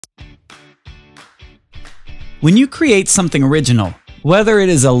When you create something original, whether it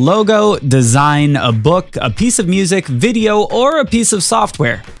is a logo, design, a book, a piece of music, video, or a piece of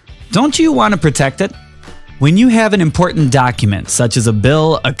software, don't you want to protect it? When you have an important document, such as a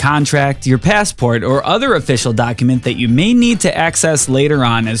bill, a contract, your passport, or other official document that you may need to access later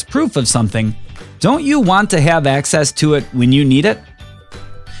on as proof of something, don't you want to have access to it when you need it?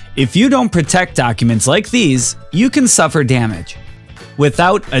 If you don't protect documents like these, you can suffer damage.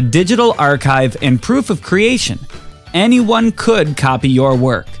 Without a digital archive and proof of creation, anyone could copy your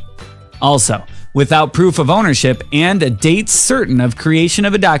work. Also, without proof of ownership and a date certain of creation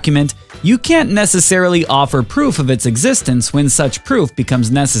of a document, you can't necessarily offer proof of its existence when such proof becomes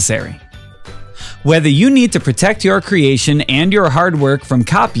necessary. Whether you need to protect your creation and your hard work from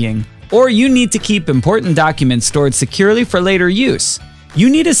copying, or you need to keep important documents stored securely for later use, you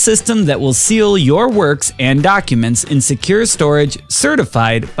need a system that will seal your works and documents in secure storage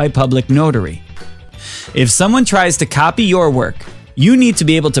certified by public notary. If someone tries to copy your work, you need to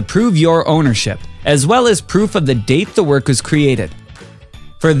be able to prove your ownership, as well as proof of the date the work was created.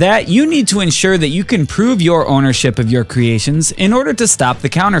 For that, you need to ensure that you can prove your ownership of your creations in order to stop the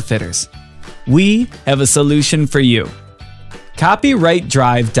counterfeiters. We have a solution for you.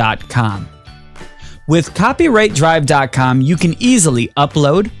 CopyrightDrive.com. With CopyrightDrive.com, you can easily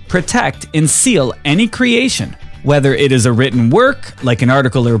upload, protect, and seal any creation, whether it is a written work, like an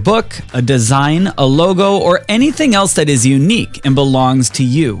article or book, a design, a logo, or anything else that is unique and belongs to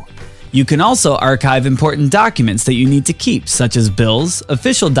you. You can also archive important documents that you need to keep, such as bills,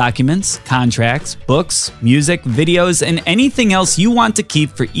 official documents, contracts, books, music, videos, and anything else you want to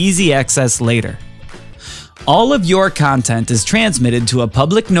keep for easy access later. All of your content is transmitted to a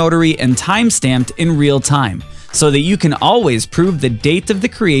public notary and timestamped in real time, so that you can always prove the date of the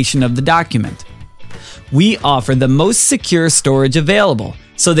creation of the document. We offer the most secure storage available,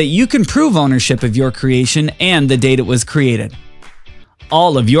 so that you can prove ownership of your creation and the date it was created.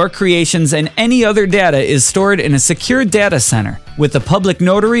 All of your creations and any other data is stored in a secure data center with a public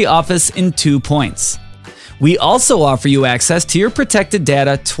notary office in 2 points. We also offer you access to your protected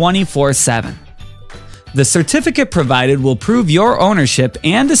data 24/7. The certificate provided will prove your ownership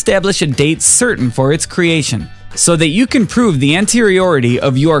and establish a date certain for its creation, so that you can prove the anteriority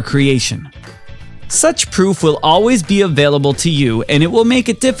of your creation. Such proof will always be available to you, and it will make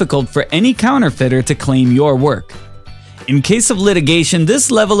it difficult for any counterfeiter to claim your work. In case of litigation, this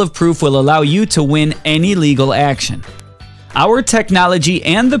level of proof will allow you to win any legal action. Our technology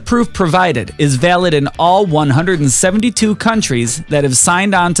and the proof provided is valid in all 172 countries that have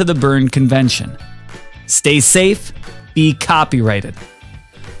signed on to the Berne Convention. Stay safe, be copyrighted.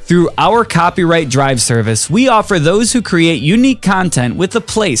 Through our Copyright Drive service, we offer those who create unique content with a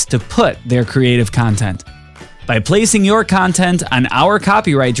place to put their creative content. By placing your content on our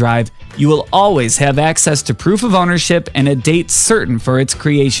Copyright Drive, you will always have access to proof of ownership and a date certain for its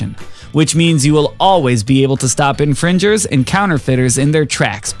creation, which means you will always be able to stop infringers and counterfeiters in their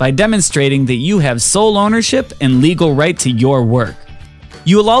tracks by demonstrating that you have sole ownership and legal right to your work.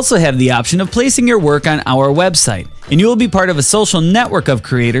 You will also have the option of placing your work on our website, and you will be part of a social network of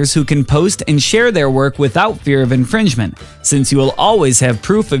creators who can post and share their work without fear of infringement, since you will always have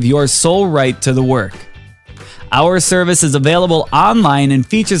proof of your sole right to the work. Our service is available online and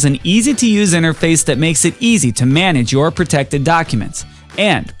features an easy-to-use interface that makes it easy to manage your protected documents,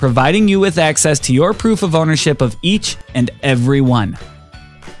 and providing you with access to your proof of ownership of each and every one.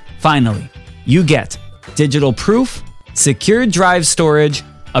 Finally, you get digital proof, secure drive storage,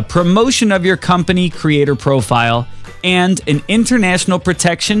 a promotion of your company creator profile, and an international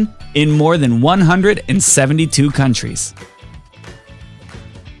protection in more than 172 countries.